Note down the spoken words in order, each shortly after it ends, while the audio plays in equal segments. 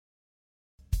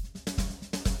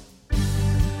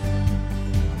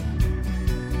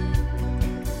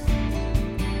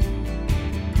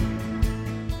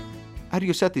Are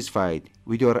you satisfied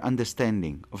with your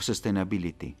understanding of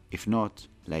sustainability? If not,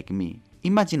 like me,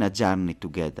 imagine a journey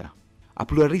together, a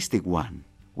pluralistic one,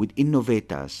 with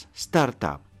innovators,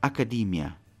 startup,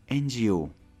 academia, NGO,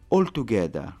 all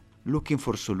together looking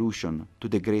for solution to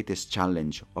the greatest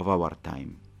challenge of our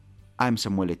time. I'm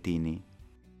Samuele Tini,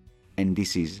 and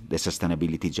this is the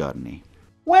Sustainability Journey.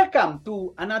 Welcome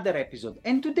to another episode,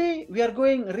 and today we are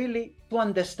going really to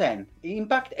understand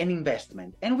impact and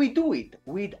investment, and we do it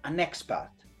with an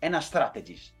expert and a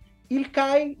strategist,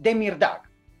 Ilkay Demirdag.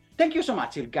 Thank you so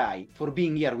much, Ilkay, for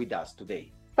being here with us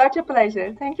today. Such a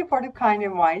pleasure. Thank you for the kind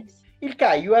invite.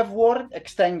 Ilkay, you have worked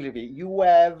extensively. You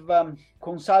have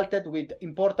consulted with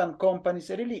important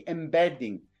companies, really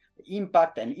embedding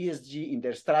impact and ESG in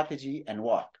their strategy and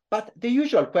work. But the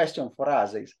usual question for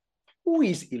us is, who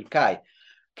is Ilkay?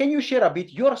 Can you share a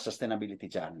bit your sustainability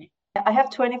journey? I have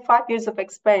 25 years of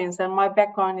experience, and my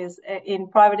background is in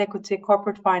private equity,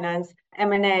 corporate finance,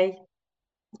 M&A,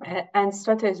 and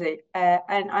strategy.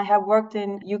 And I have worked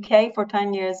in UK for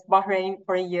 10 years, Bahrain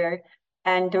for a year,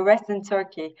 and the rest in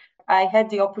Turkey. I had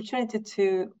the opportunity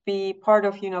to be part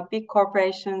of, big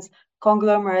corporations,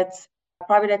 conglomerates,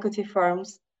 private equity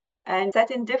firms, and sat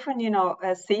in different,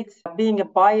 seats, being a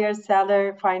buyer,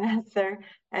 seller, financer,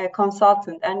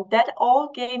 consultant. And that all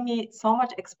gave me so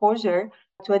much exposure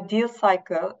to a deal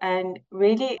cycle and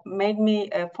really made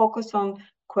me focus on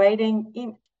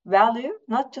creating value,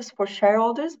 not just for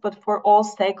shareholders, but for all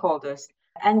stakeholders.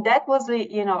 And that was the,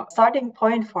 starting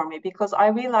point for me, because I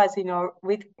realized,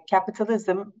 with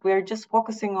capitalism, we're just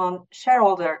focusing on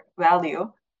shareholder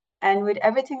value. And with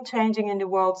everything changing in the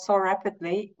world so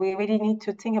rapidly, we really need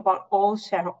to think about all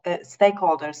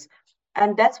stakeholders.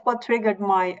 And that's what triggered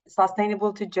my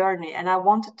sustainability journey. And I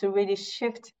wanted to really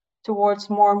shift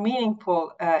towards more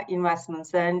meaningful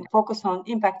investments and focus on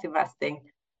impact investing.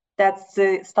 That's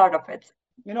the start of it.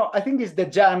 I think it's the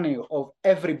journey of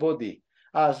everybody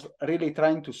as really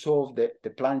trying to solve the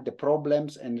planet, the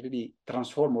problems, and really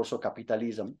transform also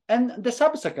capitalism. And the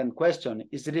subsequent question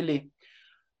is really,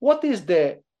 what is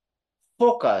the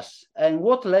focus and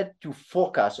what led to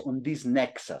focus on this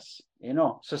nexus,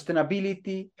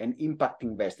 sustainability and impact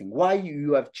investing? Why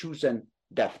you have chosen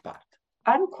that path?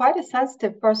 I'm quite a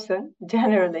sensitive person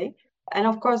generally. And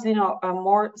of course, I'm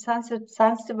more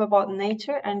sensitive about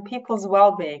nature and people's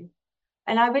well-being.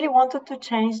 And I really wanted to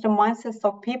change the mindsets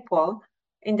of people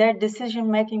in their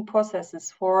decision-making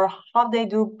processes for how they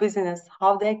do business,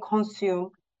 how they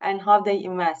consume, and how they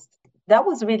invest. That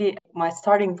was really my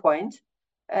starting point.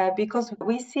 Because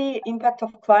we see impact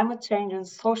of climate change and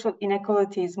social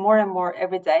inequalities more and more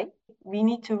every day. We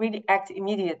need to really act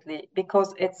immediately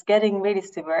because it's getting really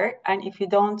severe. And if you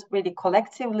don't really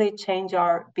collectively change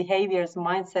our behaviors,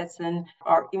 mindsets, and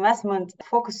our investment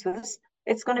focuses,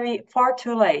 it's going to be far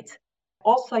too late.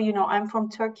 Also, I'm from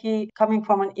Turkey, coming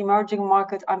from an emerging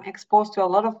market. I'm exposed to a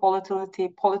lot of volatility,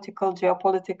 political,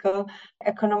 geopolitical,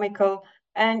 economical,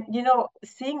 and,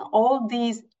 seeing all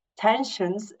these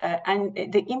tensions and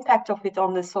the impact of it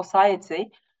on the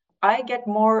society, I get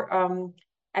more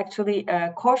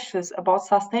cautious about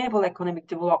sustainable economic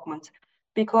development,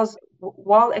 because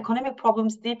while economic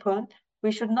problems deepen,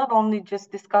 we should not only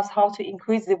just discuss how to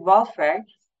increase the welfare,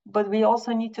 but we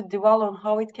also need to dwell on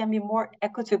how it can be more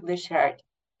equitably shared.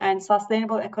 And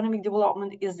sustainable economic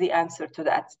development is the answer to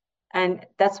that. And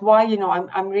that's why,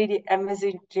 I'm really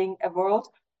envisaging a world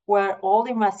where all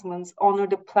investments honor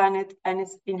the planet and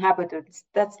its inhabitants.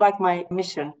 That's like my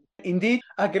mission. Indeed,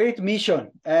 a great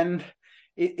mission. And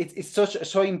it's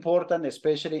so important,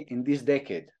 especially in this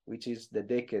decade, which is the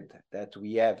decade that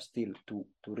we have still to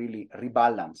really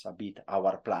rebalance a bit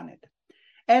our planet.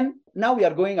 And now we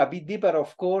are going a bit deeper,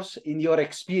 of course, in your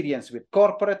experience with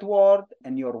corporate world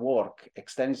and your work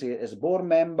extensively as board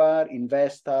member,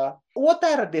 investor. What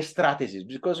are the strategies?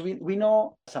 Because we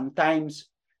know sometimes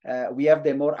we have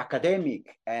the more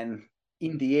academic and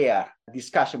in the air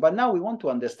discussion, but now we want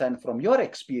to understand from your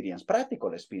experience,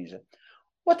 practical experience,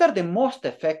 what are the most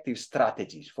effective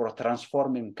strategies for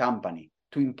transforming company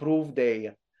to improve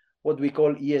their, what we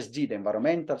call ESG, the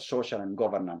environmental, social, and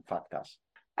governance factors?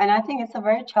 And I think it's a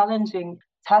very challenging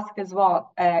task as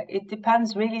well. It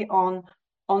depends really on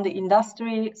the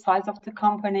industry, size of the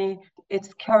company,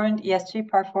 its current ESG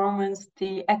performance,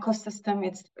 the ecosystem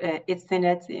it's in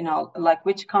it, like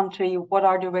which country, what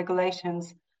are the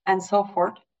regulations, and so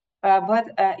forth. But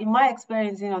in my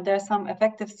experience, there are some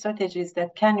effective strategies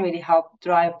that can really help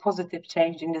drive positive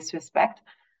change in this respect.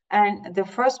 And the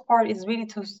first part is really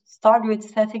to start with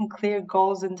setting clear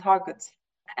goals and targets.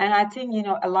 And I think,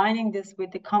 aligning this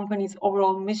with the company's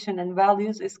overall mission and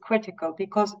values is critical,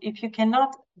 because if you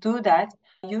cannot do that,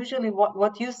 usually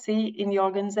what you see in the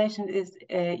organization is,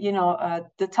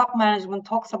 the top management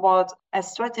talks about a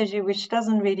strategy which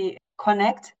doesn't really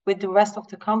connect with the rest of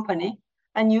the company.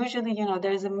 And usually,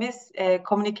 there is a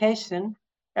miscommunication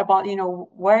about,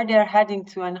 where they're heading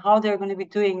to and how they're going to be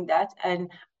doing that. And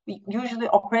usually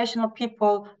operational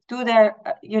people do their,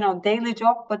 daily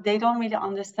job, but they don't really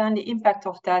understand the impact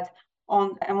of that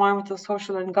on environmental,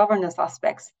 social, and governance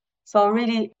aspects. So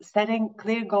really setting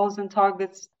clear goals and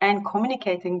targets and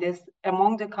communicating this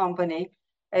among the company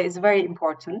is very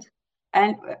important.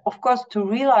 And of course, to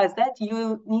realize that,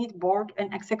 you need board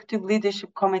and executive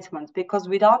leadership commitment, because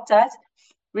without that,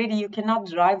 really you cannot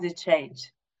drive the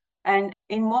change. And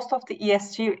in most of the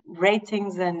ESG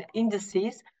ratings and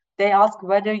indices, they ask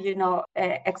whether,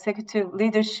 executive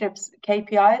leadership's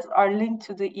KPIs are linked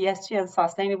to the ESG and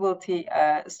sustainability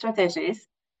strategies.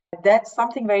 That's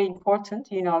something very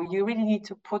important. You really need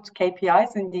to put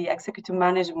KPIs in the executive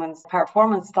management's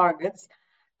performance targets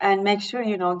and make sure,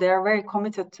 they're very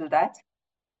committed to that.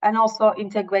 And also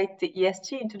integrate the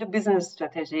ESG into the business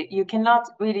strategy. You cannot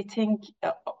really think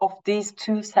of these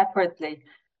two separately.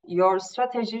 Your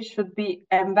strategy should be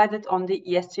embedded on the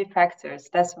ESG factors.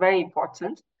 That's very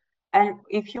important. And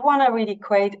if you want to really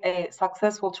create a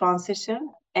successful transition,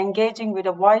 engaging with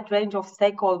a wide range of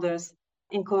stakeholders,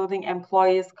 including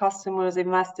employees, customers,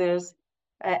 investors,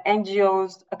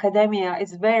 NGOs, academia,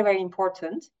 is very, very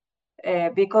important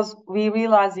because we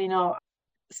realize,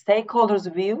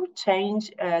 stakeholders' view change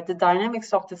the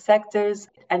dynamics of the sectors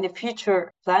and the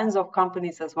future plans of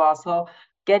companies as well. So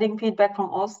getting feedback from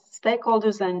all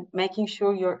stakeholders and making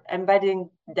sure you're embedding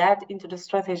that into the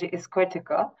strategy is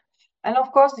critical. And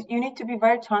of course, you need to be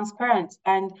very transparent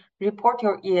and report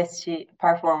your ESG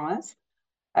performance.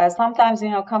 Sometimes,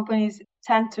 companies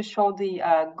tend to show the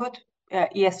good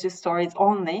ESG stories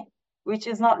only, which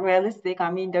is not realistic.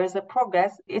 I mean, there is a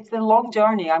progress. It's a long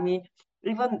journey. I mean,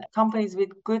 even companies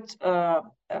with good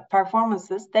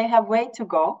performances, they have way to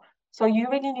go. So you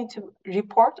really need to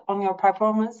report on your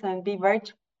performance and be very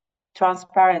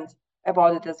transparent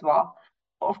about it as well.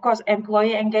 Of course,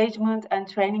 employee engagement and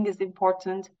training is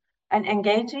important. And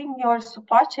engaging your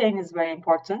supply chain is very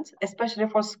important, especially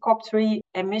for Scope 3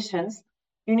 emissions.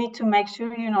 You need to make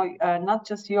sure, not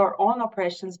just your own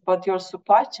operations, but your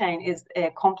supply chain is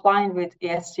compliant with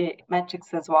ESG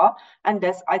metrics as well. And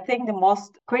that's, I think, the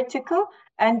most critical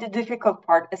and the difficult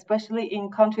part, especially in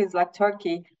countries like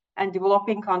Turkey and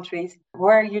developing countries,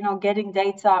 where, getting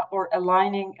data or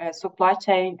aligning a supply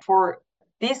chain for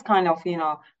these kind of,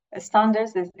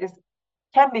 standards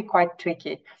can be quite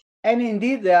tricky. And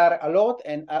indeed, there are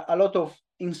a lot of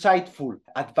insightful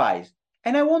advice.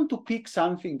 And I want to pick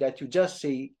something that you just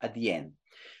say at the end,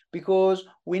 because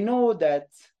we know that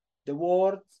the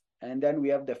world, and then we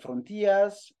have the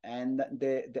frontiers, and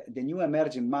the new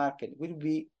emerging market will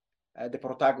be the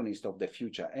protagonist of the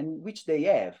future, and which they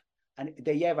have. And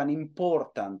they have an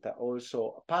important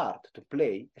also part to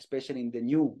play, especially in the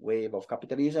new wave of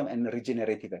capitalism and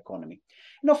regenerative economy.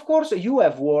 And of course, you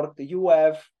have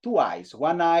two eyes.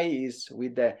 One eye is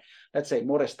with the, let's say,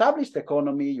 more established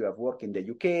economy. You have worked in the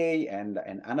UK and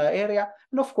another area,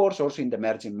 and of course, also in the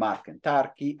emerging market,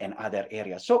 Turkey and other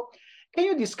areas. So can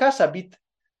you discuss a bit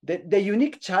the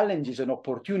unique challenges and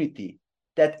opportunity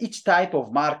that each type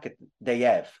of market they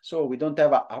have? So we don't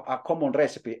have a common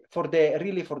recipe for the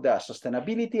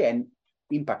sustainability and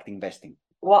impact investing.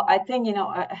 Well, I think,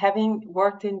 having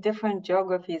worked in different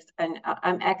geographies, and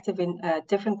I'm active in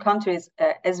different countries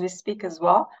as we speak as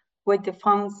well, with the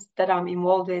funds that I'm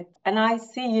involved with. And I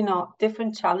see,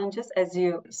 different challenges, as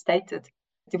you stated,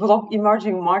 develop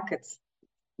emerging markets.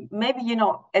 Maybe,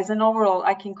 as an overall,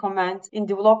 I can comment in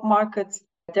developed markets,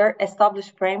 there are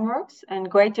established frameworks and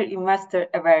greater investor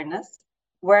awareness,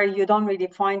 where you don't really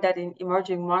find that in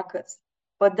emerging markets.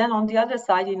 But then on the other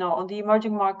side, on the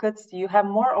emerging markets, you have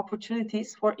more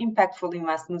opportunities for impactful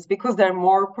investments because there are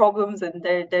more problems and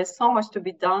there's so much to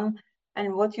be done.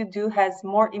 And what you do has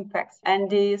more impacts. And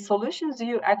the solutions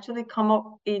you actually come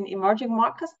up in emerging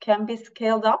markets can be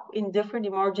scaled up in different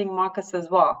emerging markets as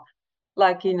well.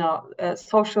 Like,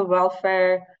 social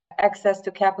welfare, access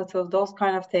to capital, those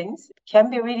kind of things can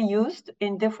be really used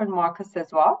in different markets as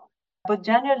well. But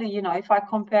generally, if I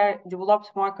compare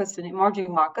developed markets and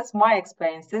emerging markets, my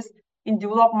experiences in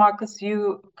developed markets,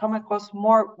 you come across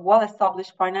more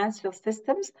well-established financial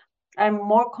systems and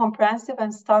more comprehensive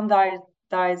and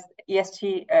standardized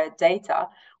ESG data.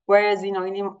 Whereas, in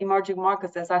emerging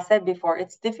markets, as I said before,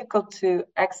 it's difficult to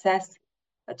access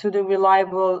to the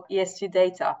reliable ESG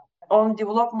data. On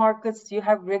developed markets, you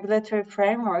have regulatory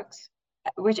frameworks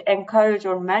which encourage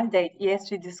or mandate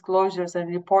ESG disclosures and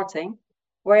reporting,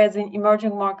 whereas in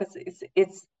emerging markets,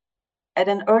 it's at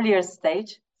an earlier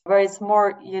stage where it's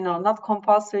more, not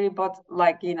compulsory, but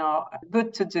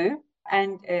good to do.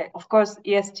 And of course,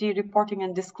 ESG reporting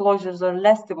and disclosures are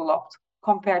less developed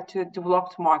compared to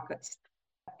developed markets.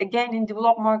 Again, in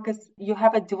developed markets, you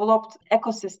have a developed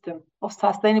ecosystem of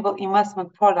sustainable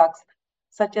investment products,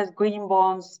 such as green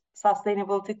bonds,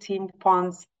 sustainability themed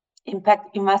funds,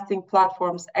 impact investing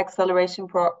platforms, acceleration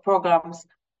programs.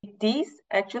 These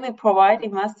actually provide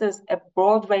investors a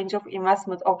broad range of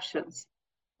investment options.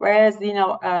 Whereas,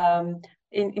 in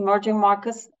emerging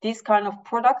markets, these kind of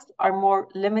products are more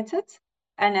limited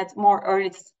and at more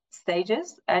early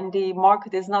stages, and the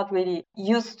market is not really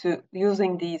used to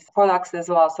using these products as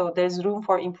well. So there's room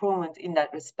for improvement in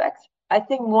that respect. I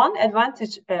think one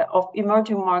advantage of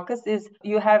emerging markets is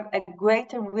you have a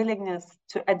greater willingness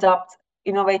to adopt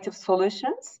innovative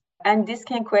solutions, and this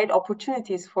can create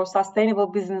opportunities for sustainable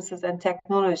businesses and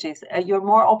technologies. You're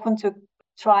more open to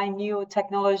try new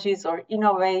technologies or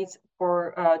innovate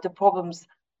for the problems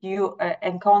you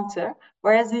encounter.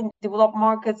 Whereas in developed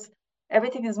markets,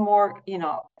 everything is more,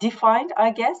 defined,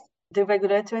 I guess. The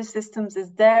regulatory systems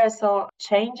is there, so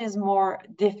change is more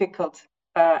difficult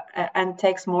and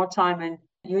takes more time, and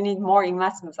you need more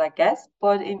investments, I guess.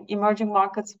 But in emerging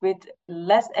markets with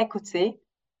less equity,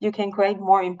 you can create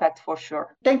more impact for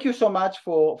sure. Thank you so much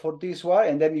for this one.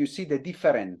 And then you see the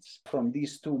difference from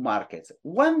these two markets.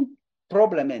 One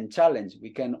problem and challenge we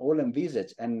can all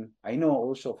envisage, and I know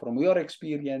also from your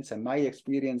experience and my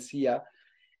experience here,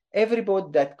 everybody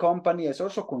that company as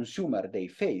also consumer they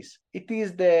face, it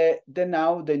is the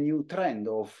now the new trend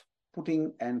of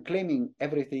putting and claiming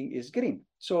everything is green.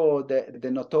 So the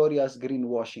notorious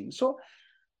greenwashing. So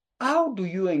how do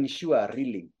you ensure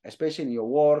really, especially in your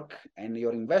work and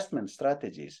your investment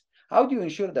strategies, how do you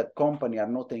ensure that companies are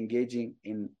not engaging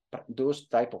in those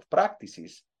type of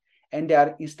practices and they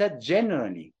are instead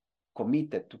genuinely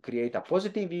committed to create a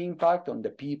positive impact on the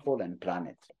people and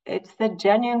planet? It's the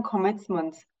genuine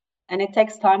commitment, and it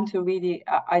takes time to really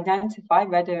identify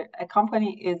whether a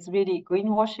company is really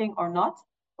greenwashing or not,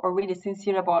 or really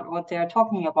sincere about what they are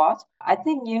talking about. I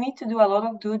think you need to do a lot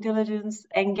of due diligence,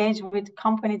 engage with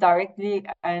company directly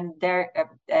and their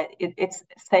its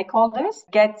stakeholders,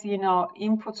 get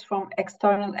inputs from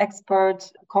external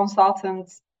experts,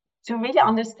 consultants, to really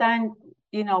understand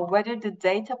whether the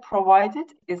data provided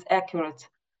is accurate.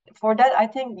 For that, I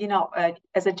think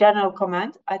as a general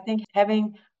comment, I think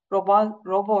having robust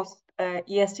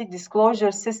ESG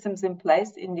disclosure systems in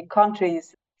place in the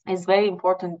countries is very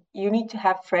important. You need to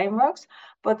have frameworks,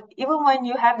 but even when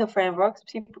you have the frameworks,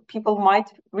 people might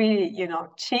really,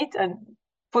 cheat and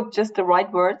put just the right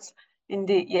words in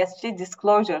the ESG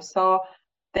disclosure. So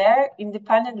their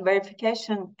independent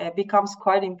verification becomes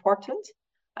quite important.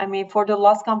 I mean, for the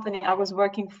last company I was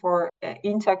working for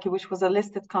in Turkey, which was a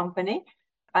listed company,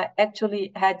 I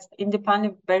actually had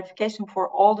independent verification for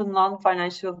all the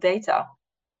non-financial data.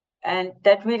 And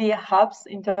that really helps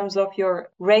in terms of your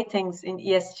ratings in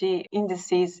ESG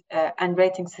indices and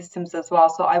rating systems as well.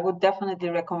 So I would definitely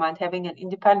recommend having an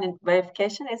independent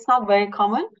verification. It's not very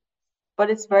common, but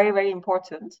it's very, very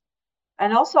important.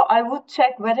 And also I would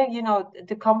check whether,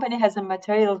 the company has a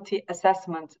materiality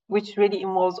assessment, which really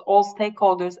involves all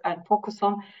stakeholders and focus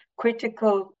on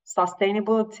critical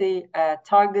sustainability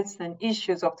targets and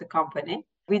issues of the company.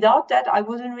 Without that, I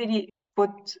wouldn't really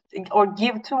put or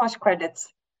give too much credits.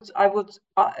 I would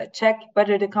check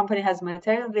whether the company has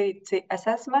materiality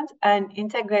assessment and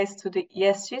integrates to the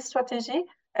ESG strategy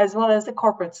as well as the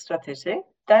corporate strategy.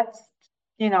 That's,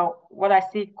 what I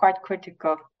see quite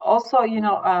critical. Also,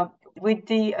 with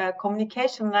the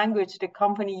communication language the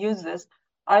company uses,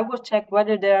 I would check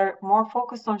whether they're more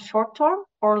focused on short term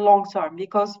or long term,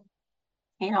 because,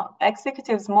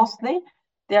 executives mostly,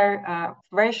 they're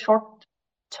very short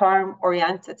term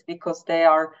oriented because they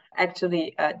are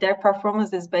actually their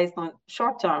performance is based on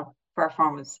short-term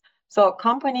performance. So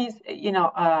companies,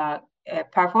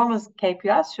 performance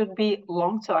KPIs should be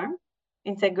long-term,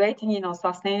 integrating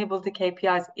sustainability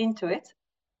KPIs into it,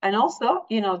 and also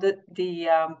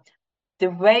the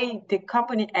way the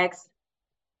company acts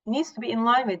needs to be in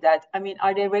line with that. I mean,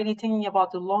 are they really thinking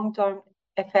about the long-term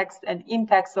effects and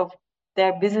impacts of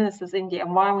their businesses in the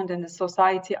environment and the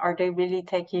society? Are they really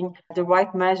taking the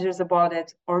right measures about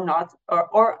it or not?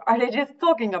 Or are they just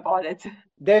talking about it?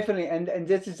 Definitely. And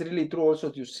this is really true also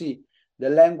to see the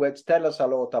language tell us a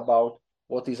lot about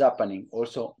what is happening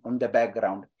also on the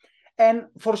background. And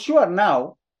for sure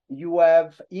now you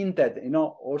have hinted,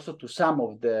 also to some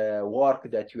of the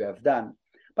work that you have done.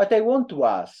 But I want to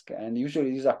ask, and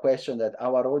usually this is a question that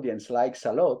our audience likes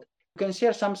a lot, you can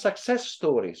share some success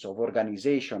stories of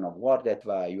organization, of work that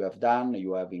you have done,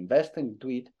 you have invested into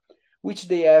it, which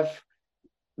they have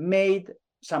made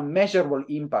some measurable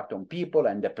impact on people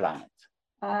and the planet?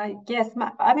 Yes,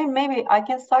 I mean, maybe I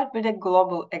can start with a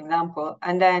global example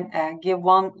and then give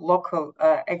one local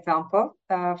example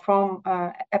from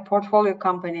a portfolio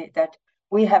company that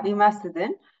we have invested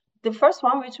in. The first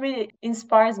one, which really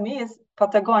inspires me, is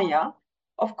Patagonia.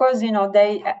 Of course,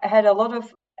 they had a lot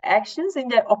of actions in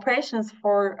their operations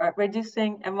for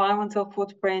reducing environmental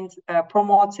footprint,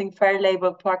 promoting fair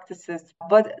labor practices.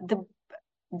 But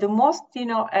the most,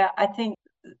 I think,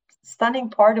 stunning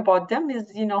part about them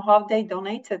is, how they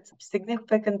donated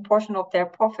significant portion of their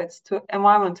profits to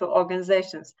environmental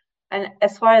organizations. And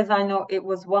as far as I know, it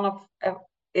was one of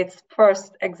its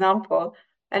first example.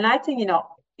 And I think,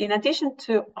 in addition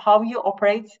to how you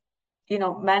operate,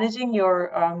 managing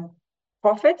your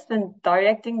profits and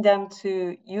directing them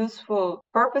to useful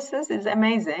purposes is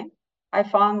amazing. I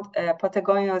found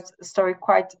Patagonia's story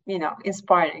quite,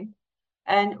 inspiring.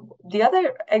 And the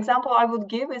other example I would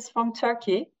give is from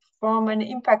Turkey, from an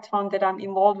impact fund that I'm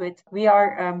involved with. We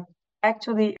are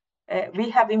we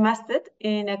have invested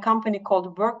in a company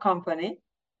called Work Company,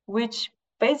 which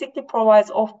basically provides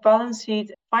off-balance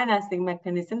sheet financing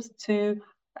mechanisms to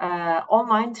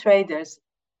online traders.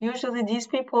 Usually these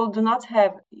people do not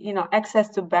have, access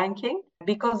to banking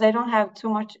because they don't have too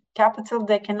much capital.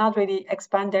 They cannot really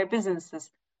expand their businesses.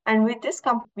 And with this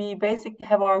company, we basically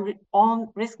have our own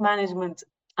risk management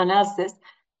analysis,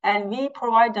 and we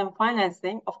provide them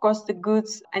financing. Of course, the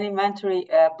goods and inventory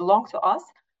belong to us.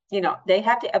 They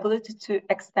have the ability to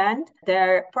extend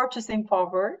their purchasing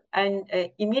power, and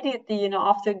immediately,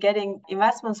 after getting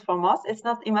investments from us, it's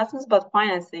not investments but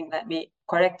financing, let me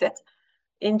correct it.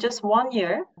 In just 1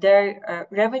 year, their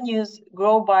revenues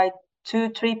grow by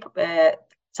 2-3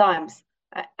 times.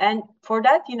 And for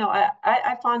that,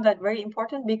 I found that very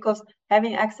important, because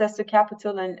having access to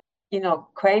capital and,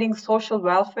 creating social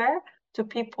welfare to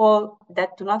people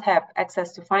that do not have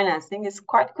access to financing is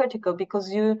quite critical,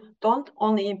 because you don't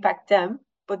only impact them,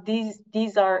 but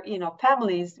these are,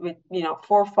 families with, 4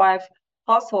 or 5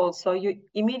 households. So you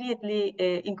immediately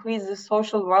increase the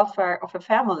social welfare of a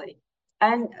family.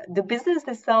 And the business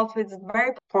itself is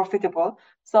very profitable.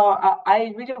 So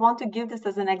I really want to give this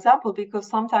as an example, because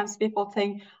sometimes people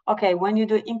think, okay, when you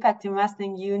do impact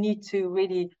investing, you need to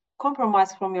really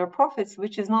compromise from your profits,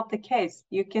 which is not the case.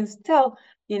 You can still,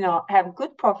 have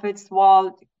good profits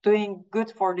while doing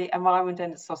good for the environment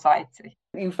and the society.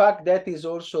 In fact, that is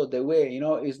also the way,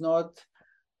 it's not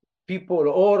people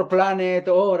or planet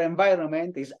or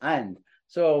environment, is and.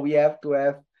 So we have to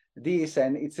have this,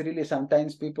 and it's really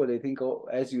sometimes people, they think, oh,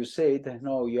 as you said,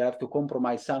 no, you have to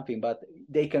compromise something, but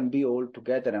they can be all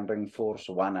together and reinforce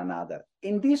one another.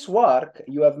 In this work,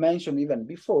 you have mentioned even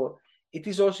before, it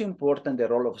is also important the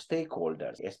role of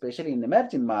stakeholders, especially in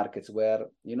emerging markets, where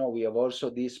we have also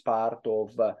this part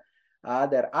of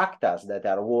other actors that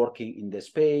are working in the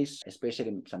space,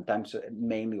 especially sometimes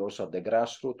mainly also at the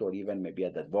grassroots or even maybe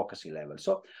at the advocacy level.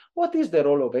 So what is the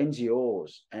role of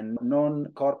NGOs and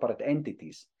non-corporate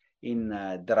entities in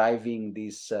driving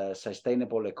this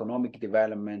sustainable economic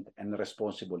development and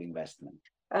responsible investment?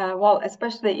 Well,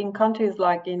 especially in countries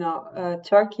like,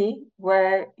 Turkey,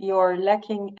 where you're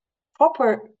lacking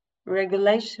proper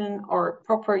regulation or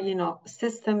proper,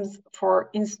 systems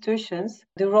for institutions,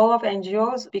 the role of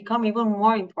NGOs become even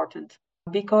more important,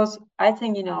 because I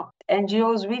think,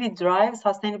 NGOs really drive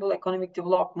sustainable economic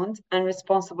development and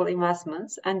responsible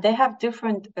investments, and they have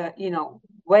different,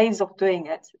 ways of doing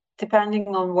it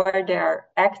depending on where they are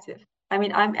active. I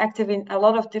mean, I'm active in a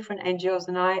lot of different NGOs,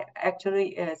 and I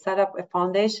actually set up a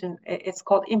foundation. It's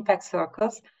called Impact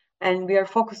Circles, and we are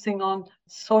focusing on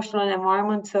social and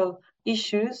environmental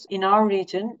issues in our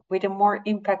region with a more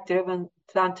impact-driven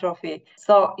philanthropy.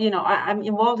 So, I'm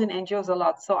involved in NGOs a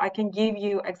lot, so I can give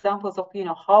you examples of,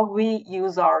 how we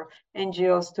use our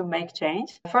NGOs to make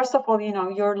change. First of all,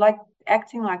 you're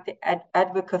acting like the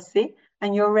advocacy,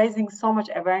 and you're raising so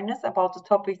much awareness about the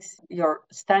topics you're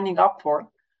standing up for.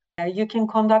 You can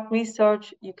conduct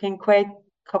research, you can create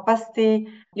capacity,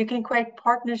 you can create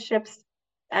partnerships,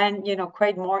 and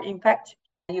create more impact.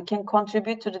 You can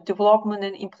contribute to the development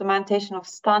and implementation of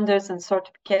standards and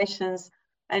certifications,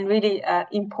 and really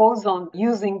impose on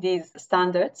using these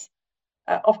standards.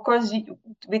 Of course,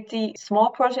 with the small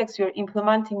projects you're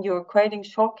implementing, you're creating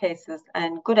showcases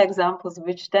and good examples,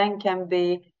 which then can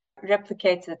be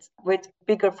replicated with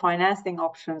bigger financing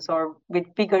options or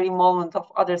with bigger involvement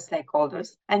of other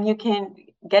stakeholders. And you can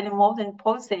get involved in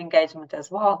policy engagement as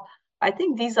well. I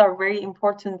think these are very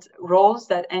important roles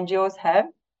that NGOs have.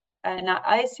 And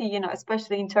I see,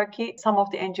 especially in Turkey, some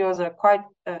of the NGOs are quite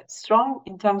strong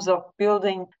in terms of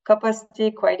building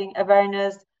capacity, creating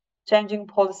awareness, changing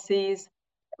policies.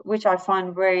 which I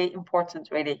find very important,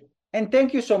 really. And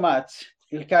thank you so much,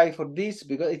 Ilkay, for this,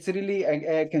 because it's really,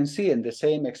 I can see in the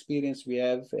same experience we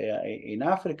have in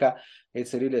Africa,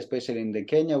 it's really, especially in the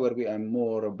Kenya where we are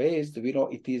more based, we know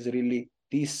it is really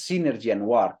this synergy and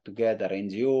work together,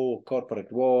 NGO,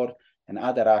 corporate world, and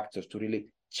other actors to really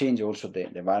change also the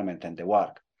environment and the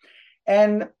work.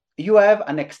 And you have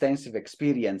an extensive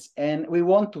experience, and we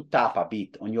want to tap a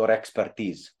bit on your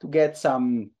expertise to get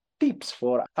some tips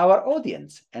for our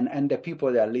audience and the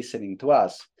people that are listening to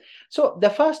us. So the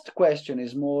first question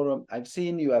is more, I've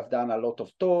seen you have done a lot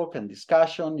of talk and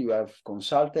discussion, you have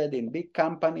consulted in big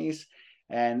companies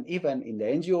and even in the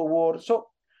NGO world. So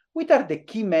what are the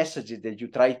key messages that you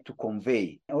try to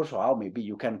convey? Also, how maybe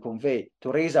you can convey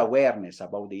to raise awareness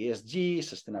about the ESG,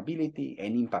 sustainability,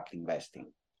 and impact investing?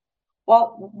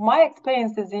 Well, my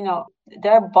experience is,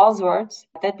 there are buzzwords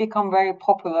that become very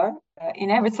popular in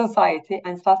every society,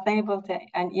 and sustainability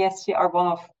and ESG are one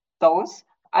of those.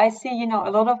 I see, a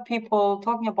lot of people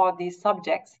talking about these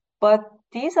subjects, but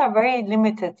these are very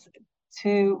limited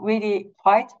to really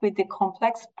fight with the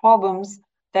complex problems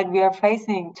that we are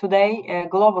facing today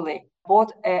globally,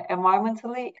 both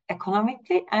environmentally,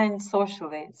 economically, and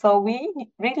socially. So we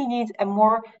really need a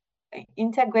more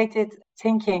integrated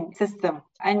thinking system,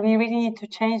 and we really need to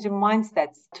change the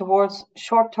mindsets towards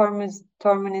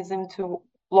short-termism to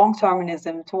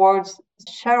long-termism, towards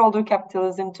shareholder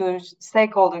capitalism to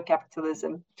stakeholder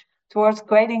capitalism, towards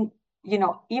creating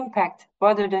impact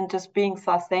rather than just being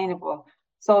sustainable.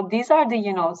 So these are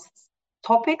the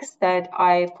topics that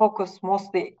I focus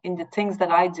mostly in the things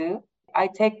that I do. I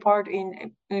take part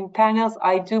in panels,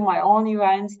 I do my own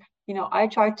events. I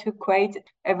try to create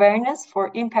awareness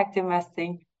for impact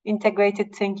investing,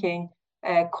 integrated thinking,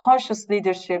 conscious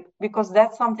leadership, because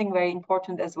that's something very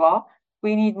important as well.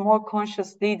 We need more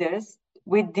conscious leaders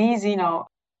with these,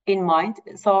 in mind.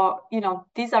 So,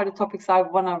 these are the topics I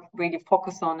want to really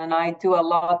focus on, and I do a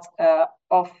lot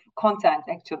of content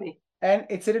actually. And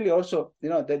it's really also,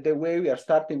 the way we are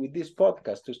starting with this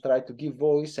podcast to try to give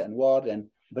voice and word and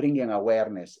bringing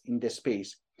awareness in the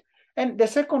space. And the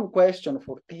second question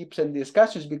for tips and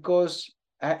discussions, because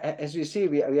as we see,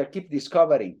 we are keep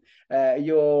discovering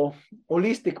your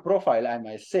holistic profile, I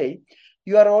must say.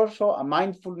 You are also a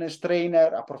mindfulness trainer,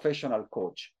 a professional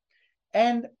coach.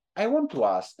 And I want to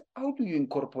ask, how do you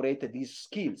incorporate these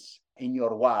skills in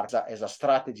your work as a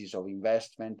strategies of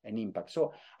investment and impact?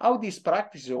 So how these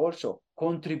practices also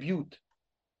contribute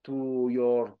to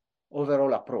your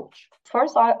overall approach?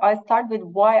 First, I start with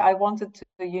why I wanted to,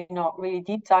 really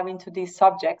deep dive into these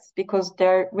subjects, because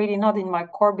they're really not in my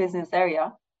core business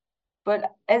area.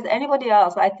 But as anybody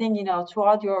else, I think,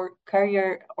 throughout your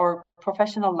career or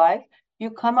professional life, you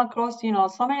come across,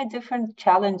 so many different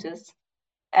challenges,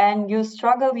 and you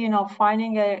struggle,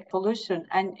 finding a solution,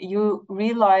 and you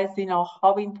realize,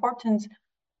 how important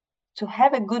to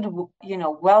have a good,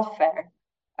 welfare,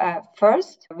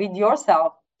 first with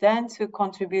yourself, then to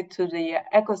contribute to the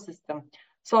ecosystem.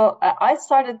 So I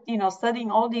started,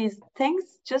 studying all these things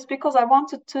just because I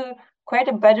wanted to create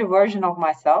a better version of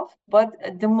myself. But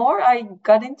the more I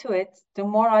got into it, the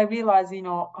more I realized,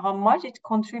 how much it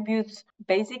contributes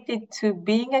basically to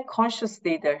being a conscious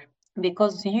leader,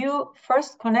 because you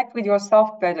first connect with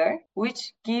yourself better,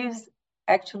 which gives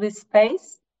actually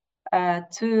space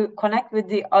to connect with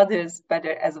the others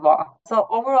better as well. So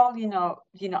overall,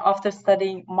 after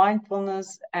studying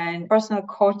mindfulness and personal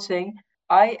coaching,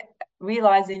 I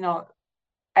realized,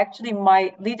 actually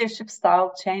my leadership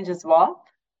style changed as well.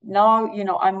 Now,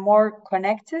 I'm more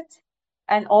connected,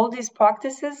 and all these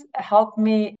practices help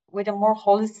me with a more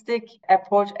holistic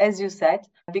approach, as you said,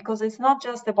 because it's not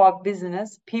just about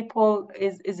business. People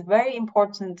is very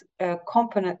important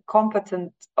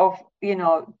competent of,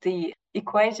 the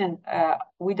equation.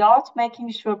 Without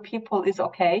making sure people is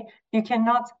okay, you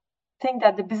cannot think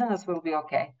that the business will be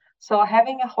okay. So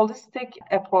having a holistic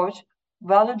approach,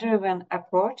 value-driven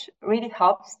approach really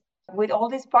helps. With all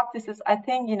these practices, I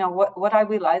think, what I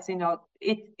realized,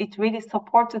 it really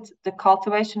supported the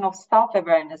cultivation of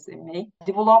self-awareness in me,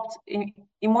 developed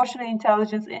emotional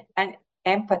intelligence and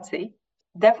empathy.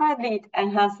 Definitely it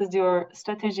enhances your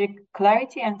strategic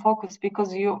clarity and focus,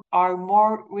 because you are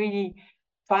more really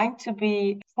trying to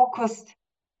be focused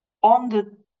on the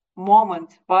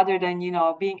moment rather than,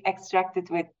 being extracted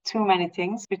with too many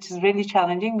things, which is really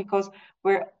challenging because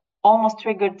we're almost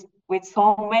triggered with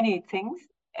so many things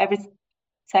every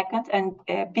second. And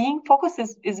being focused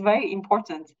is very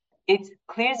important. It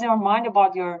clears your mind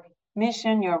about your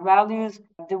mission, your values,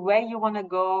 the way you want to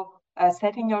go,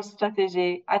 setting your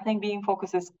strategy. I think being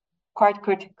focused is quite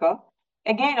critical.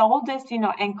 again, all this,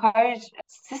 encourage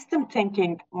system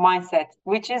thinking mindset,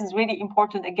 which is really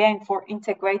important, again, for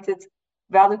integrated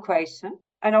value creation.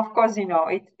 And of course,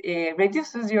 it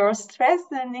reduces your stress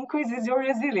and increases your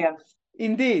resilience.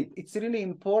 Indeed, it's really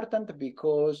important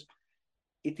because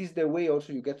it is the way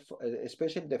also you get,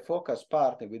 especially the focus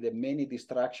part with the many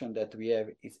distractions that we have,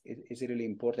 is really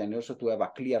important. And also to have a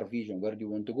clear vision where you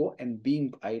want to go, and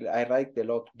I like a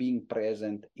lot being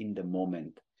present in the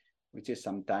moment, which is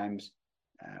sometimes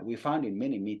we found in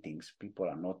many meetings, people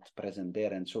are not present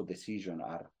there, and so decisions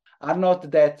are not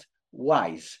that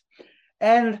wise.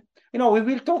 And, we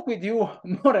will talk with you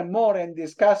more and more and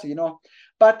discuss,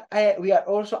 but we are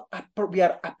also, we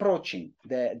are approaching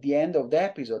the end of the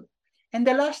episode. And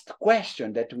the last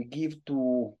question that we give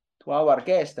to our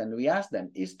guests and we ask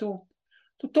them is to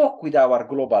talk with our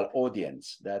global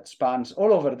audience that spans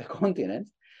all over the continent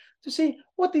to see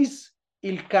what is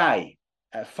Ilkay,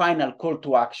 a final call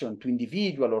to action to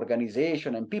individual,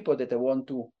 organization, and people that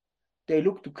they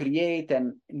look to create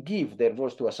and give their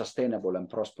voice to a sustainable and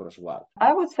prosperous world.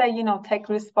 I would say, take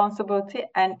responsibility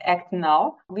and act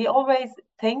now. We always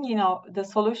think, the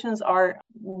solutions are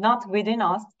not within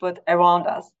us, but around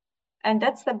us. And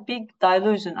that's a big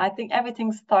delusion. I think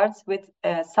everything starts with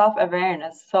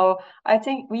self-awareness. So I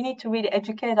think we need to really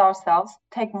educate ourselves,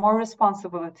 take more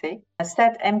responsibility,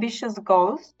 set ambitious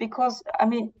goals, because,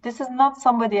 this is not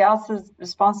somebody else's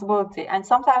responsibility. And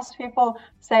sometimes people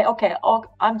say, okay,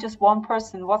 I'm just one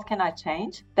person. What can I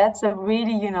change? That's a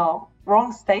really,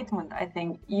 wrong statement. I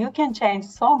think you can change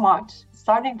so much,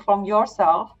 starting from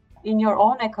yourself, in your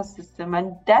own ecosystem,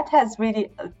 and that has really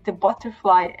the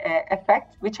butterfly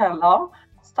effect, which I love.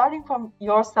 Starting from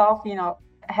yourself,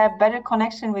 have better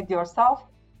connection with yourself,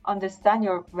 understand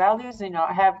your values,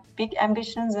 have big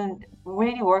ambitions, and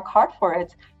really work hard for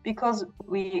it, because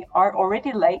we are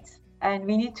already late and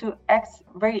we need to act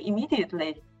very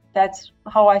immediately. That's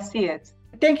how I see it.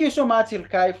 Thank you so much,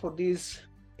 Ilkay, for these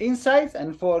insights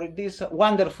and for this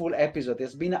wonderful episode.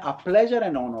 It's been a pleasure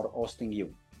and honor hosting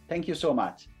you. Thank you so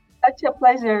much. Such a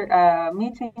pleasure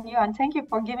meeting you, and thank you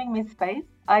for giving me space.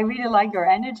 I really like your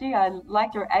energy. I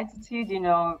like your attitude,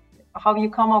 how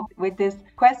you come up with these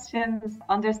questions,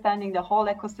 understanding the whole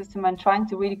ecosystem and trying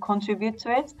to really contribute to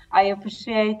it. I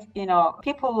appreciate,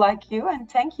 people like you, and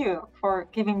thank you for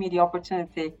giving me the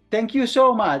opportunity. Thank you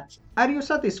so much. Are you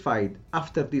satisfied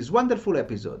after this wonderful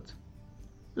episode?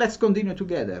 Let's continue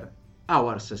together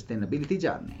our sustainability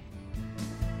journey.